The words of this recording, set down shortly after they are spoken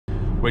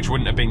which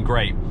wouldn't have been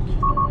great.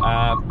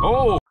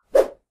 Oh!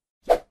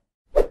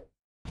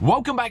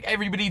 Welcome back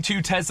everybody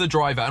to Tesla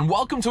Driver, and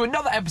welcome to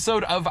another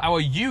episode of our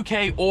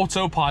UK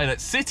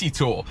Autopilot City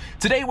Tour.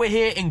 Today we're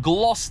here in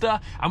Gloucester,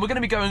 and we're going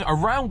to be going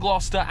around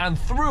Gloucester and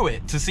through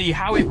it to see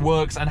how it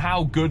works and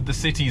how good the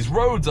city's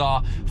roads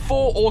are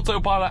for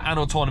autopilot and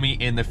autonomy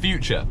in the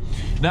future.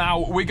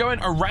 Now, we're going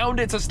around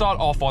it to start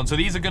off on, so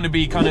these are going to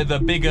be kind of the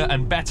bigger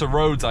and better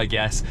roads, I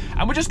guess,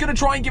 and we're just going to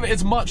try and give it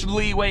as much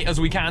leeway as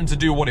we can to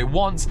do what it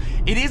wants.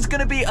 It is going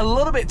to be a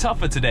little bit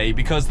tougher today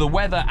because the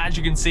weather, as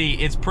you can see,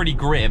 is pretty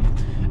grim,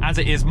 as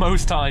it is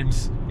most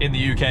times in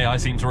the UK I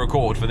seem to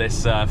record for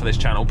this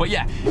channel. But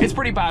yeah, it's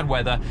pretty bad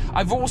weather.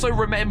 I've also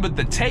remembered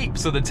the tape,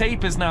 so the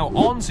tape is now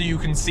on, so you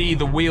can see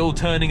the wheel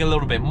turning a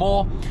little bit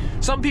more.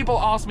 Some people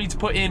asked me to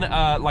put in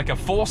like a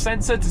force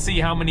sensor to see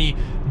how many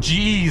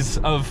G's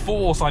of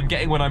force I'm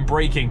getting when I'm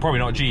braking. Probably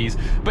not G's,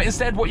 but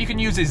instead what you can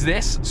use is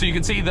this. So you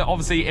can see that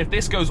obviously if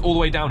this goes all the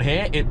way down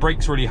here, it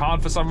brakes really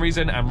hard for some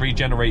reason and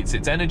regenerates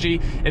its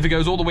energy. If it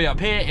goes all the way up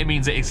here, it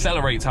means it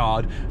accelerates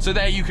hard. So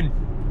there you can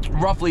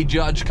roughly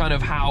judge kind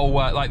of how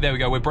like, there we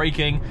go, we're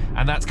braking,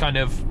 and that's kind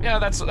of, yeah,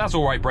 that's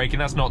all right braking,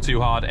 that's not too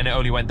hard, and it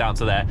only went down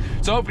to there.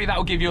 So hopefully that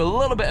will give you a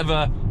little bit of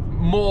a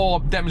more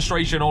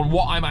demonstration on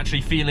what I'm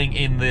actually feeling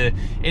in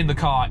the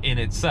car in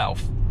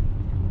itself.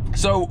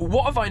 So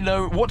what do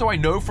I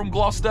know from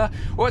Gloucester?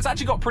 Well, it's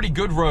actually got pretty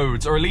good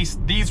roads, or at least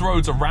these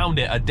roads around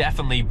it are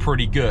definitely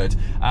pretty good.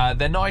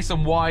 They're nice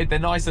and wide, they're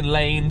nice and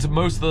laned,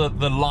 most of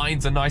the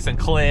lines are nice and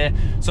clear.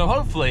 So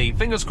hopefully,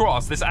 fingers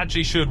crossed, this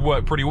actually should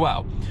work pretty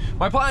well.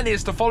 My plan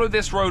is to follow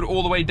this road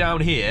all the way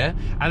down here,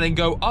 and then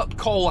go up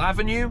Cole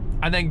Avenue,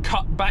 and then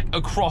cut back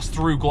across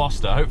through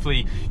Gloucester.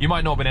 Hopefully, you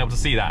might not have been able to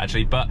see that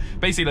actually, but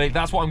basically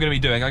that's what I'm gonna be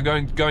doing. I'm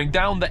going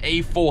down the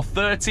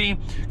A430,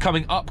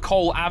 coming up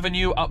Cole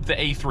Avenue, up the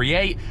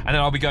A38, and then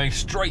I'll be going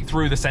straight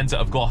through the center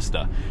of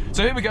Gloucester.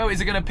 So here we go. Is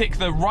it gonna pick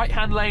the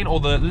right-hand lane or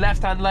the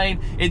left-hand lane?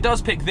 It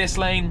does pick this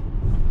lane,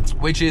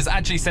 which is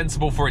actually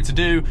sensible for it to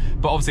do,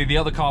 but obviously the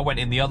other car went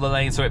in the other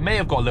lane, so it may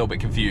have got a little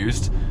bit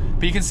confused.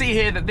 But you can see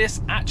here that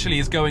this actually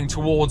is going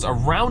towards a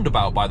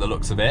roundabout by the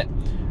looks of it.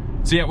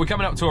 So yeah, we're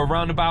coming up to a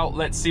roundabout.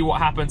 Let's see what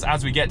happens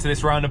as we get to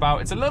this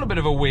roundabout. It's a little bit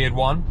of a weird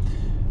one,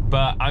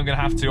 but I'm gonna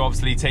have to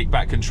obviously take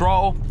back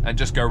control and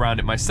just go around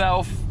it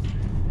myself.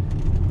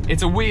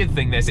 It's a weird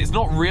thing, this. It's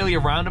not really a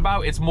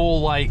roundabout, it's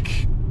more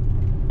like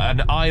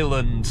an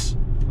island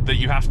that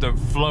you have to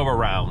flow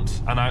around,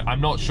 and I'm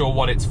not sure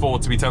what it's for,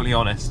 to be totally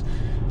honest,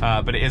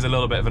 but it is a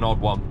little bit of an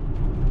odd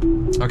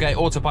one. Okay,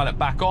 autopilot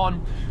back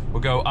on.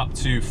 We'll go up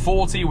to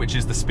 40, which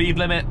is the speed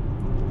limit,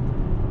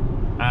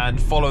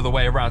 and follow the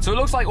way around. So it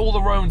looks like all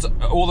the roads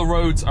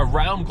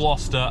around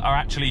Gloucester are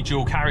actually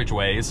dual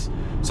carriageways,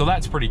 so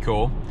that's pretty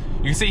cool.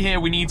 You can see here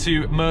we need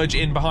to merge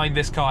in behind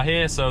this car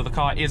here, so the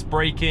car is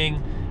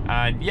braking,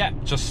 and yeah,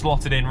 just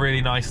slotted in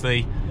really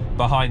nicely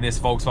behind this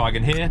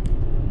Volkswagen here.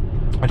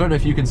 I don't know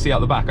if you can see out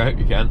the back. I hope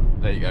you can.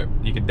 There you go.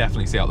 You can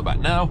definitely see out the back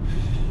now.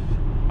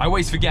 I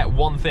always forget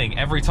one thing.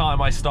 Every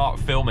time I start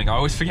filming, I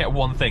always forget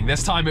one thing.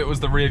 This time it was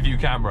the rear view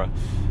camera.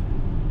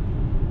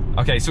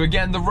 Okay, so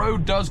again, the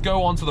road does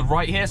go on to the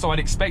right here, so I'd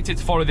expect it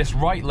to follow this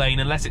right lane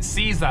unless it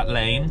sees that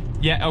lane.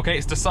 Yeah, okay,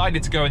 it's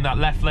decided to go in that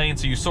left lane,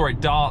 so you saw it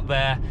dart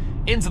there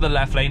into the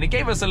left lane. It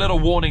gave us a little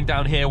warning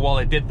down here while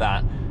it did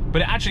that,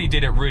 but it actually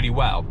did it really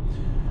well.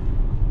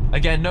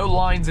 Again, no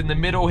lines in the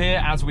middle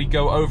here as we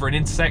go over an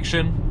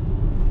intersection,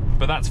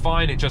 but that's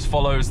fine. It just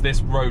follows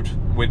this road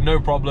with no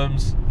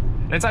problems,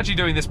 and it's actually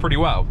doing this pretty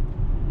well.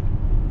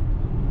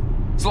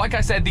 So like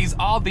I said, these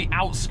are the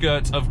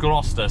outskirts of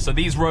Gloucester, so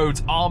these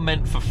roads are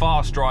meant for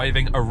fast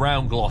driving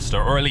around Gloucester,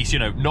 or at least, you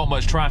know, not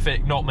much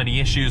traffic, not many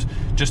issues,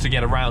 just to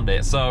get around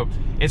it. So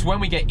it's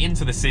when we get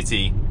into the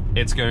city,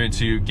 it's going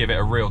to give it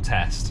a real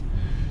test.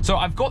 So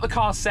I've got the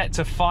car set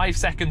to 5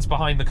 seconds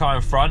behind the car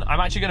in front. I'm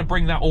actually going to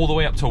bring that all the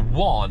way up to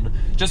 1,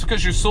 just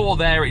because you saw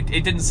there, it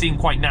didn't seem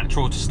quite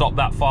natural to stop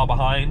that far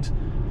behind.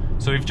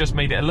 So we've just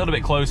made it a little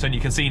bit closer, and you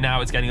can see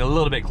now it's getting a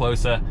little bit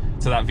closer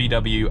to that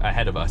VW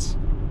ahead of us.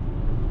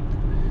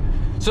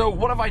 So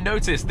what have I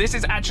noticed? This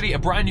is actually a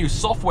brand new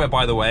software,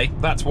 by the way.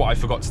 That's what I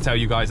forgot to tell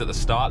you guys at the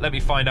start. Let me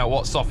find out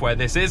what software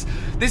this is.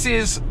 This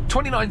is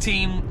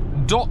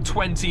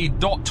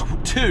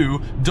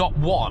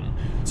 2019.20.2.1.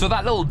 So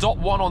that little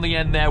 .1 on the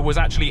end there was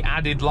actually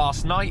added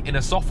last night in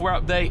a software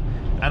update,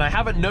 and I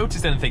haven't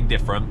noticed anything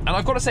different. And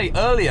I've got to say,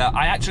 earlier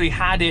I actually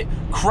had it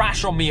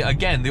crash on me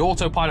again. The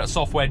autopilot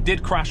software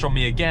did crash on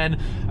me again,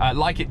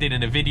 like it did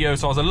in a video,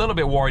 so I was a little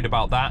bit worried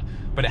about that,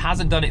 but it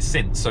hasn't done it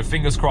since, so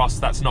fingers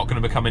crossed that's not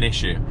going to become an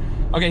issue.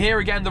 Okay, here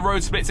again the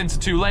road splits into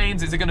 2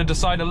 lanes. Is it going to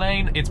decide a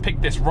lane? It's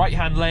picked this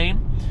right-hand lane,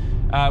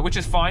 which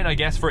is fine, I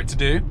guess, for it to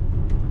do,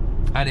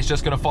 and it's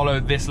just going to follow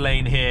this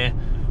lane here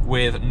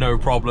with no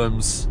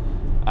problems.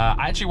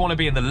 I actually want to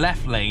be in the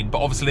left lane, but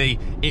obviously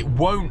it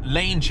won't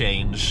lane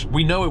change.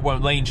 We know it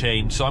won't lane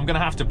change, so I'm going to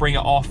have to bring it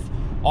off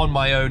on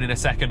my own in a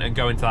second and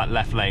go into that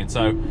left lane.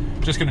 So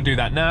just going to do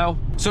that now.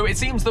 So it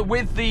seems that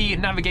with the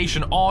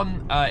navigation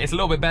on, it's a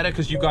little bit better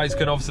because you guys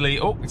can obviously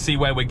see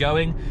where we're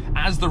going.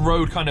 As the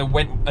road kind of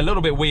went a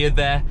little bit weird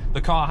there,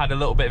 the car had a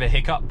little bit of a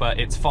hiccup, but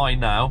it's fine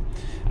now.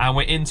 And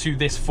we're into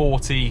this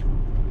 40,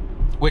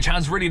 which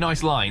has really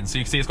nice lines. So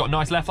you can see it's got a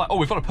nice left line. Oh,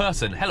 we've got a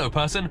person. Hello,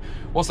 person.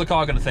 What's the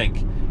car going to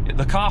think?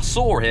 The car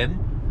saw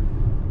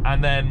him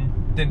and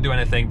then didn't do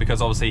anything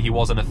because obviously he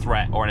wasn't a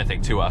threat or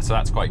anything to us, so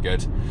that's quite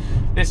good.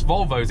 This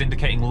Volvo is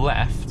indicating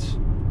left.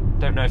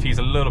 Don't know if he's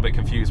a little bit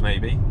confused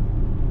maybe.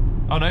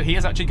 Oh no, he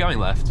is actually going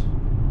left.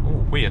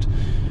 Oh, weird.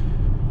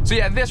 So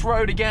yeah, this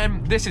road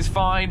again, this is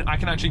fine. I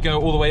can actually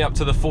go all the way up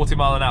to the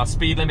 40-mile-an-hour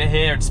speed limit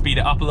here and speed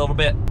it up a little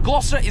bit.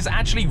 Gloucester is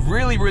actually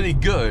really, really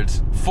good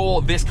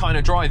for this kind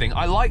of driving.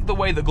 I like the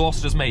way that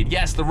Gloucester's made.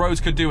 Yes, the roads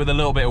could do with a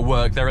little bit of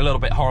work. They're a little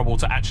bit horrible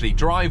to actually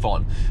drive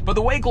on. But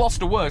the way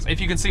Gloucester works, if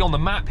you can see on the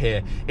map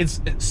here, it's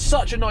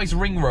such a nice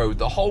ring road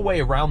the whole way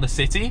around the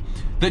city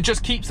that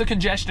just keeps the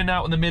congestion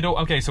out in the middle.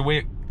 Okay, so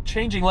we're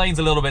changing lanes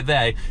a little bit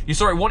there. You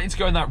saw it wanting to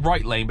go in that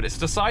right lane, but it's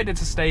decided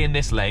to stay in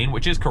this lane,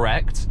 which is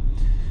correct.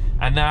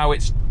 And now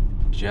it's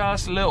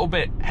just a little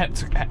bit,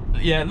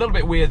 yeah, a little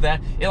bit weird there.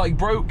 It like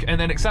broke and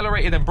then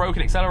accelerated, then broke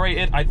and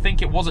accelerated. I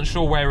think it wasn't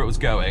sure where it was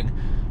going,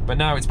 but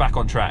now it's back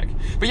on track.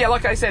 But yeah,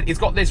 like I said, it's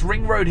got this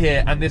ring road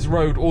here and this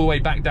road all the way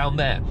back down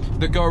there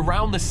that go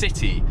around the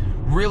city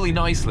really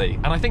nicely.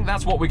 And I think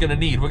that's what we're gonna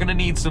need. We're gonna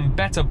need some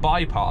better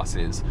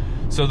bypasses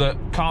so that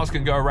cars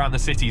can go around the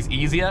cities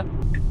easier.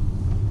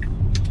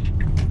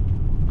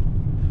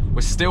 We're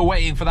still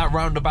waiting for that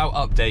roundabout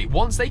update.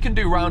 Once they can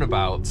do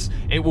roundabouts,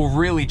 it will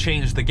really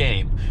change the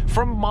game.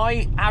 From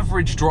my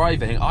average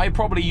driving, I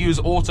probably use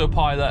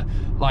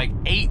AutoPilot like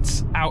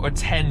 8 out of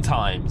 10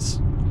 times.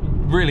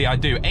 Really, I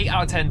do. 8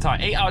 out of 10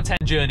 times, 8 out of 10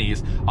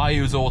 journeys, I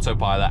use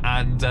AutoPilot.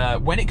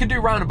 And when it can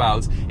do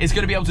roundabouts, it's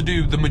going to be able to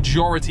do the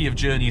majority of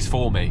journeys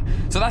for me.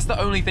 So that's the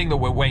only thing that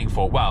we're waiting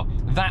for. Well,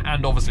 that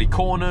and obviously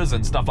corners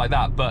and stuff like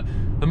that. But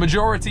the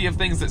majority of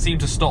things that seem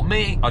to stop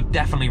me are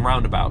definitely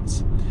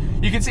roundabouts.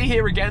 You can see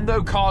here again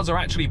though, cars are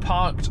actually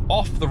parked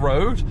off the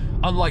road.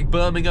 Unlike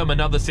Birmingham and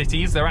other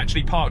cities, they're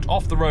actually parked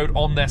off the road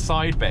on their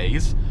side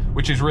bays,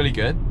 which is really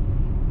good.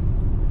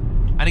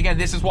 And again,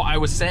 this is what I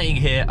was saying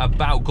here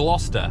about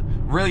Gloucester.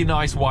 Really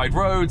nice wide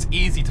roads,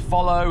 easy to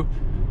follow.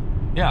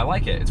 Yeah, I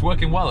like it. It's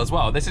working well as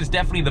well. This is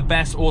definitely the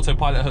best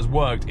AutoPilot has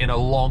worked in a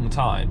long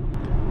time.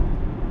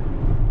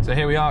 So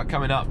here we are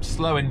coming up,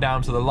 slowing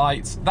down to the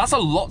lights. That's a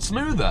lot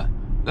smoother.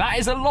 That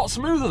is a lot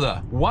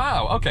smoother.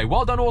 Wow, okay,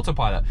 well done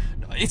AutoPilot.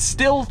 It's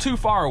still too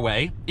far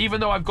away,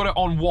 even though I've got it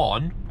on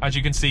 1, as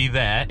you can see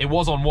there. It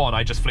was on 1,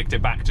 I just flicked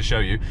it back to show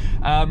you.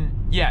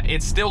 Yeah,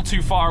 it's still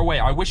too far away.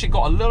 I wish it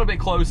got a little bit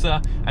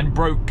closer and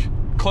broke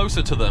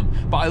closer to them,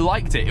 but I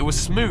liked it. It was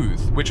smooth,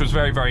 which was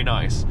very, very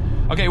nice.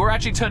 Okay, we're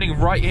actually turning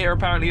right here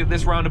apparently at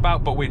this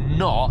roundabout, but we're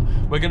not.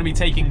 We're gonna be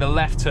taking the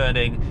left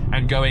turning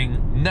and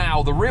going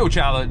now, the real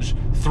challenge,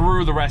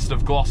 through the rest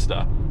of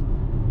Gloucester.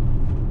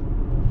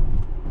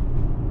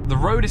 The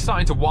road is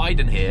starting to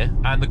widen here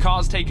and the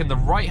car's taken the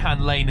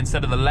right-hand lane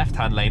instead of the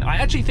left-hand lane. I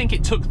actually think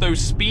it took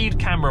those speed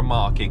camera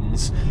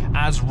markings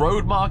as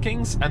road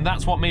markings and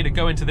that's what made it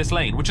go into this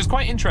lane, which is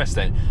quite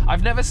interesting.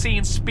 I've never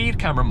seen speed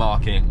camera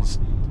markings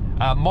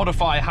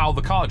modify how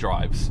the car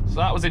drives. So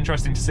that was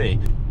interesting to see.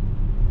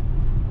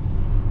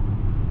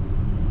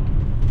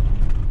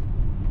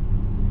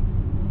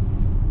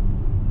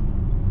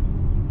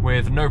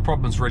 With no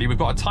problems really. We've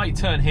got a tight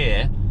turn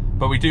here.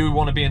 But we do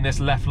want to be in this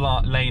left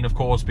lane, of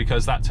course,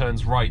 because that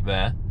turns right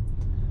there.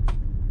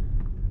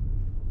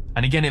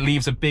 And again, it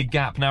leaves a big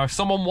gap. Now, if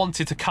someone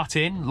wanted to cut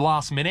in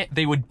last minute,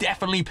 they would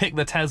definitely pick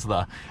the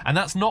Tesla. And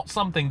that's not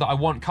something that I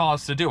want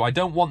cars to do. I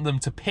don't want them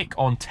to pick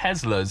on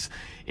Teslas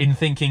in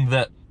thinking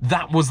that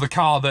that was the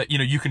car that, you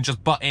know, you can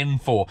just butt in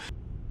for.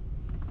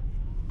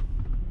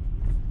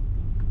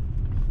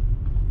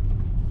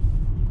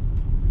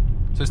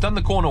 So it's done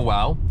the corner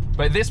well.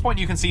 But at this point,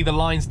 you can see the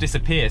lines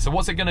disappear. So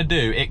what's it going to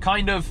do? It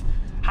kind of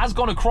has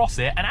gone across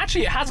it. And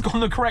actually, it has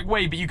gone the correct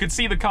way. But you could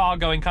see the car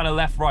going kind of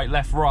left,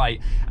 right.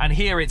 And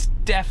here, it's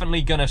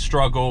definitely going to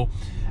struggle.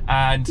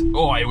 And,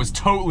 oh, it was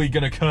totally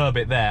going to curb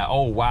it there.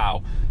 Oh,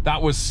 wow.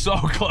 That was so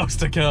close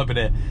to curbing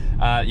it.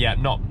 Yeah,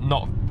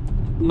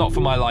 not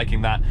for my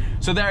liking, that.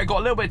 So there, it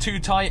got a little bit too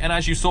tight. And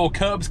as you saw,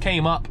 curbs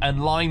came up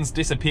and lines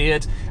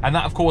disappeared. And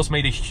that, of course,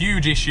 made a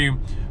huge issue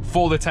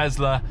for the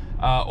Tesla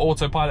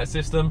AutoPilot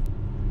system.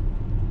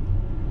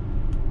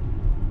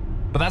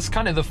 But that's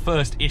kind of the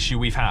first issue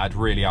we've had,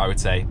 really, I would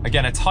say.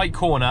 Again, a tight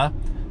corner,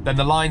 then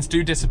the lines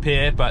do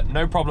disappear, but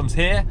no problems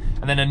here.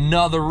 And then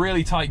another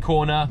really tight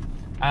corner,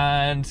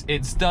 and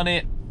it's done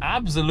it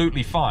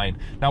absolutely fine.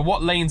 Now,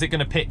 what lane's it going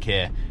to pick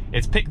here?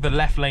 It's picked the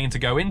left lane to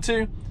go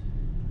into,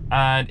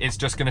 and it's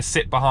just going to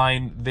sit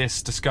behind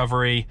this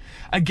Discovery.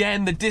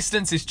 Again, the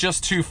distance is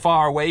just too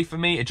far away for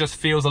me. It just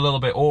feels a little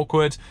bit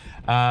awkward.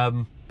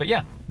 But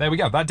yeah, there we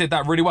go. That did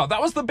that really well. That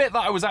was the bit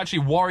that I was actually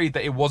worried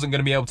that it wasn't going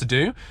to be able to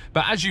do.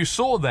 But as you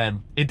saw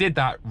then, it did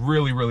that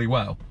really, really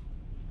well.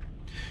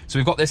 So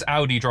we've got this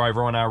Audi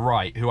driver on our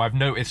right who I've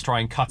noticed try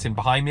and cut in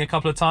behind me a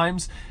couple of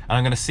times, and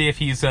I'm going to see if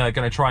he's going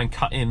to try and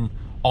cut in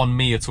on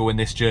me at all in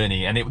this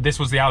journey. And this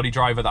was the Audi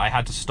driver that I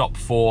had to stop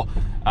for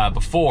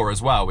before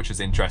as well, which is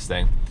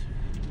interesting.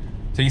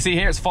 So you see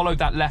here it's followed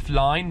that left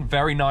line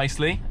very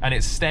nicely, and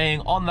it's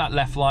staying on that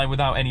left line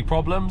without any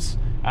problems,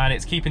 and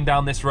it's keeping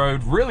down this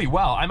road really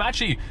well. I'm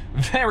actually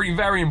very,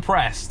 very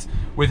impressed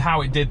with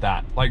how it did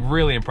that, like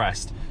really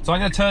impressed. So I'm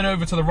going to turn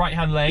over to the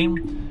right-hand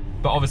lane.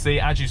 But obviously,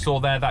 as you saw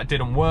there, that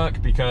didn't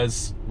work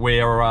because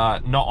we're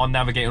not on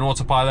navigating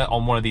autopilot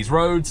on one of these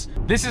roads.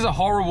 This is a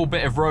horrible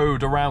bit of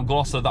road around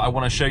Gloucester that I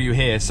want to show you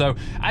here. So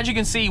as you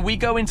can see, we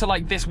go into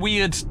like this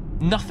weird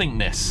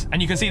nothingness, and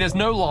you can see there's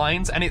no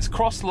lines, and it's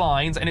crossed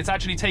lines, and it's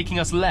actually taking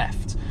us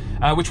left,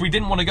 which we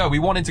didn't want to go. We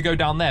wanted to go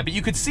down there, but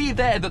you could see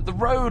there that the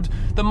road,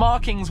 the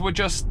markings were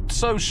just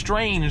so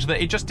strange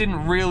that it just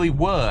didn't really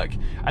work,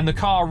 and the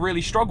car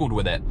really struggled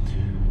with it.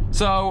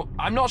 So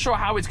I'm not sure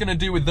how it's going to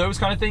do with those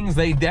kind of things.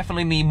 They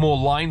definitely need more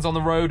lines on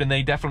the road, and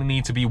they definitely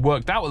need to be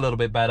worked out a little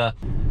bit better.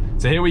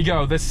 So here we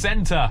go, the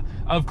center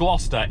of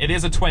Gloucester. It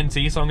is a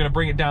 20, so I'm going to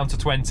bring it down to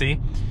 20,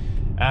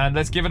 and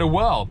let's give it a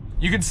whirl.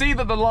 You can see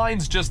that the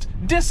lines just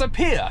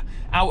disappear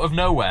out of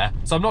nowhere.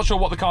 So I'm not sure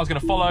what the car's going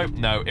to follow.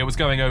 No, it was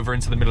going over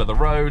into the middle of the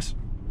road.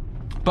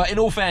 But in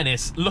all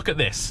fairness, look at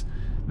this.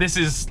 This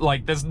is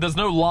like, there's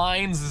no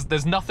lines,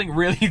 there's nothing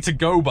really to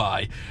go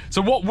by.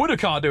 So what would a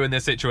car do in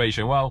this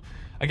situation? Well,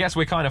 I guess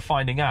we're kind of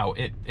finding out.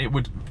 It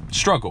would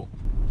struggle.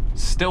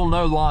 Still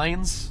no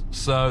lines,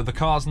 so the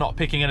car's not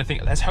picking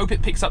anything. Let's hope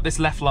it picks up this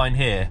left line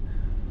here.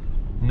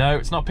 No,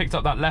 it's not picked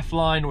up that left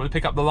line. Will it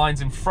pick up the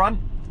lines in front?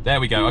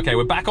 There we go. Okay,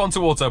 we're back onto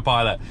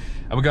autopilot,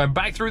 and we're going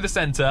back through the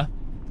center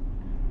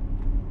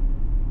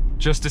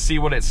just to see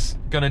what it's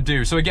gonna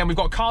do. So again, we've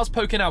got cars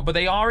poking out, but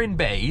they are in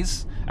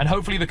bays, and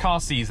hopefully the car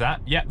sees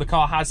that. Yep, the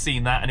car has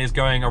seen that and is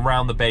going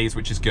around the bays,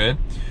 which is good.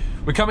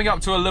 We're coming up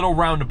to a little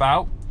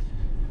roundabout,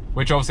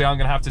 which obviously I'm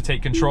gonna have to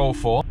take control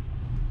for.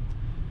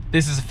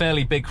 This is a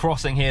fairly big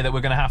crossing here that we're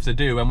gonna have to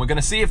do, and we're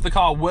gonna see if the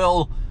car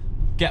will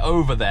get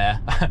over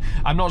there.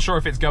 I'm not sure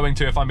if it's going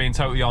to, if I'm being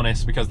totally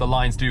honest, because the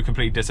lines do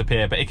completely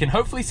disappear, but it can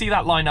hopefully see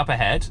that line up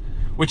ahead,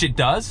 which it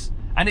does,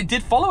 and it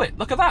did follow it.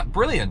 Look at that,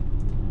 brilliant.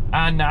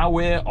 And now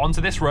we're onto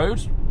this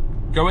road,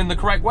 going the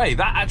correct way.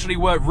 That actually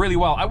worked really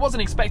well. I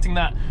wasn't expecting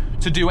that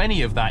to do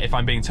any of that, if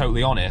I'm being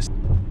totally honest.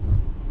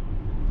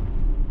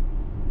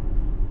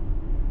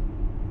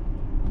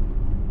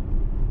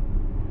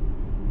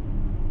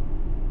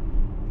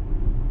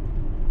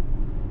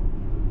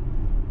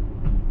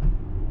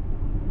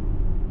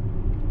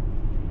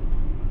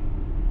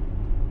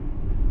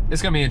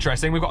 It's going to be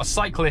interesting. We've got a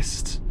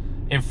cyclist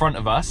in front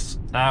of us.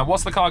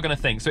 What's the car going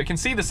to think? So it can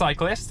see the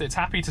cyclist. It's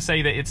happy to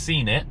say that it's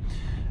seen it,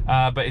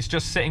 but it's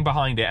just sitting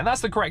behind it. And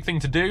that's the correct thing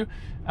to do.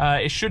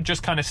 It should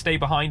just kind of stay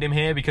behind him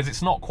here because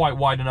it's not quite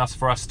wide enough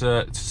for us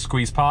to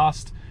squeeze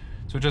past.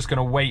 So we're just going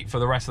to wait for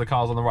the rest of the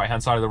cars on the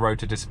right-hand side of the road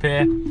to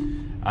disappear.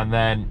 And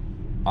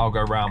then I'll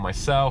go around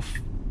myself.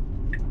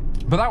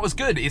 But that was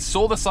good. It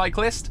saw the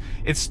cyclist,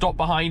 it stopped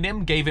behind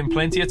him, gave him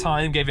plenty of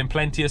time, gave him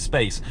plenty of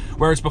space.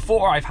 Whereas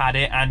before I've had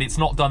it and it's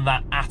not done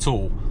that at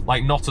all.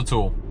 Like, not at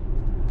all.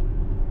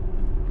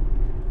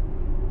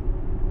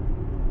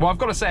 Well, I've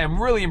got to say, I'm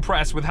really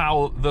impressed with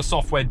how the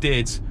software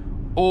did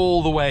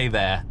all the way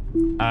there.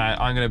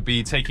 I'm going to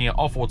be taking it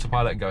off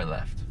autopilot and going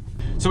left.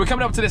 So we're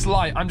coming up to this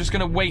light. I'm just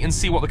going to wait and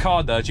see what the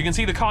car does. You can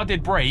see the car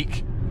did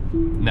brake.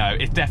 No,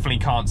 it definitely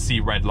can't see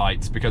red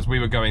lights because we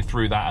were going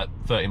through that at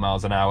 30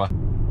 miles an hour.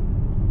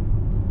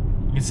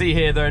 You can see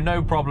here there are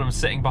no problems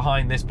sitting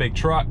behind this big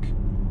truck.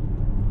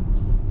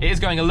 It is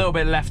going a little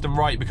bit left and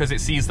right because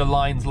it sees the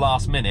lines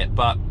last minute,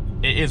 but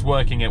it is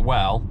working it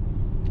well.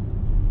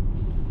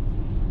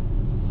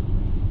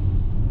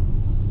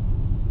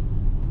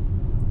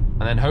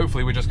 And then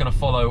hopefully we're just going to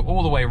follow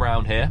all the way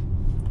around here.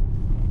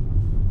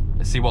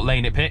 Let's see what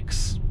lane it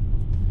picks.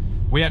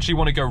 We actually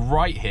want to go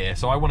right here,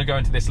 so I want to go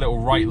into this little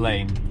right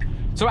lane.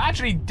 So it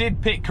actually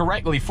did pick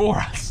correctly for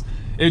us.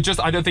 It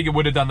just, I don't think it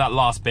would have done that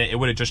last bit. It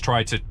would have just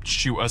tried to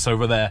shoot us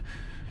over there.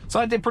 So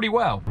that did pretty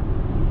well.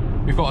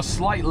 We've got a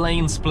slight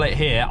lane split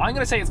here. I'm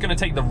going to say it's going to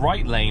take the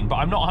right lane, but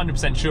I'm not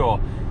 100%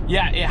 sure.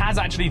 Yeah, it has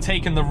actually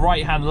taken the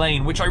right-hand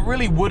lane, which I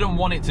really wouldn't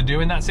want it to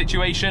do in that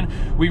situation.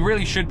 We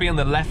really should be in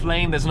the left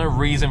lane. There's no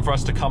reason for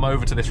us to come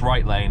over to this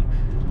right lane.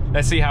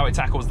 Let's see how it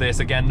tackles this.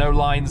 Again, no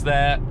lines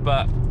there,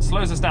 but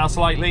slows us down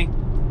slightly,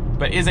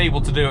 but is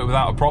able to do it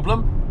without a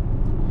problem.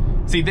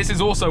 See, this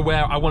is also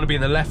where I want to be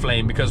in the left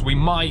lane because we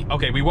might,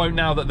 okay, we won't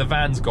now that the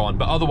van's gone,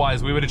 but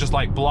otherwise we would have just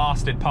like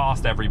blasted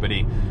past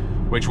everybody,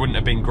 which wouldn't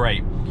have been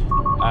great.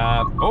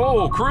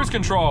 Oh, cruise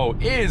control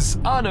is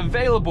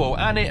unavailable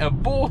and it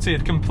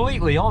aborted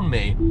completely on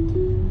me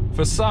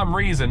for some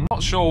reason.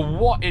 Not sure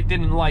what it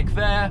didn't like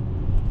there.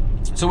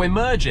 So we're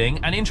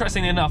merging, and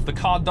interestingly enough, the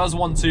car does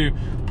want to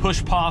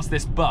push past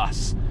this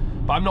bus,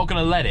 but I'm not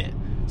going to let it.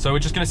 So we're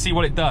just going to see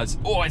what it does.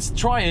 Oh, it's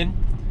trying.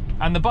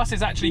 And the bus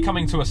is actually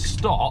coming to a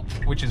stop,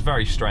 which is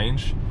very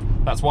strange.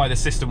 That's why the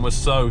system was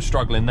so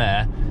struggling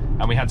there,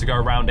 and we had to go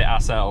around it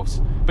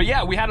ourselves. But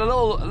yeah, we had a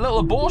little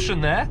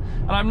abortion there,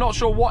 and I'm not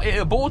sure what it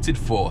aborted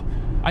for.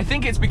 I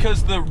think it's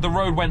because the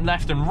road went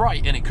left and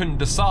right and it couldn't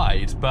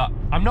decide, but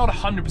I'm not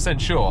 100%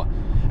 sure.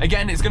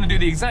 Again, it's going to do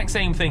the exact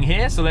same thing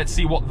here, so let's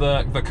see what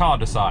the car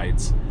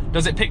decides.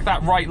 Does it pick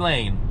that right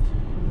lane?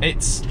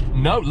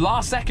 No,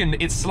 last second,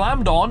 it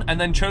slammed on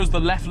and then chose the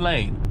left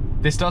lane.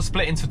 This does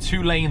split into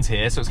 2 lanes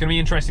here, so it's going to be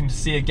interesting to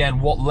see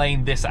again what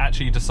lane this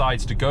actually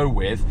decides to go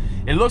with.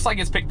 It looks like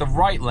it's picked the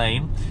right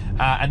lane,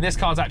 and this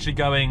car's actually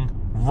going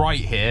right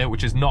here,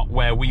 which is not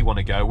where we want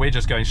to go. We're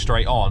just going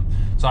straight on.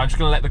 So I'm just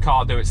going to let the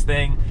car do its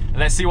thing, and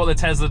let's see what the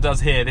Tesla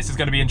does here. This is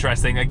going to be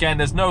interesting. Again,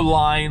 there's no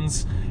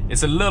lines.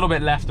 It's a little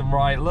bit left and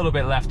right, a little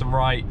bit left and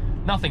right.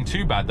 Nothing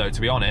too bad though,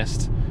 to be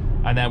honest.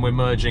 And then we're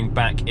merging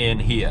back in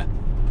here.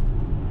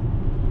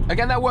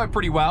 Again, that worked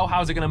pretty well.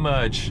 How's it going to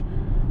merge?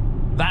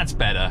 That's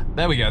better.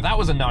 There we go. That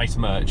was a nice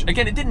merge.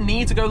 Again, it didn't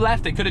need to go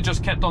left. It could have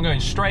just kept on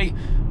going straight,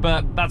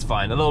 but that's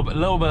fine. A little bit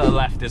of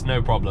left is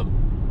no problem.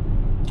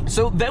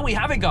 So there we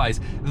have it, guys.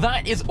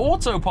 That is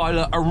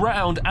AutoPilot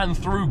around and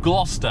through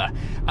Gloucester.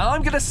 And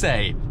I'm going to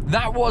say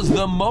that was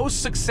the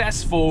most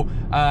successful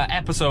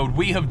episode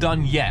we have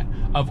done yet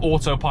of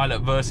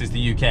AutoPilot versus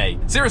the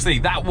UK. Seriously,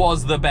 that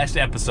was the best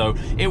episode.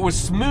 It was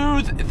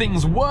smooth,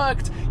 things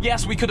worked.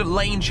 Yes, we couldn't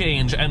lane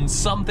change and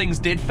some things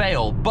did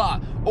fail,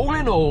 but all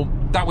in all,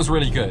 that was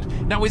really good.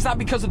 Now, is that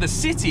because of the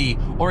city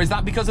or is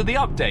that because of the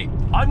update?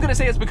 I'm gonna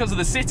say it's because of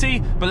the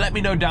city, but let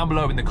me know down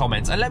below in the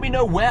comments and let me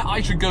know where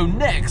I should go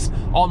next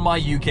on my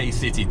UK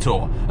city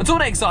tour. Until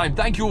next time,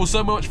 thank you all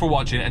so much for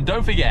watching and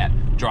don't forget,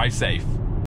 drive safe.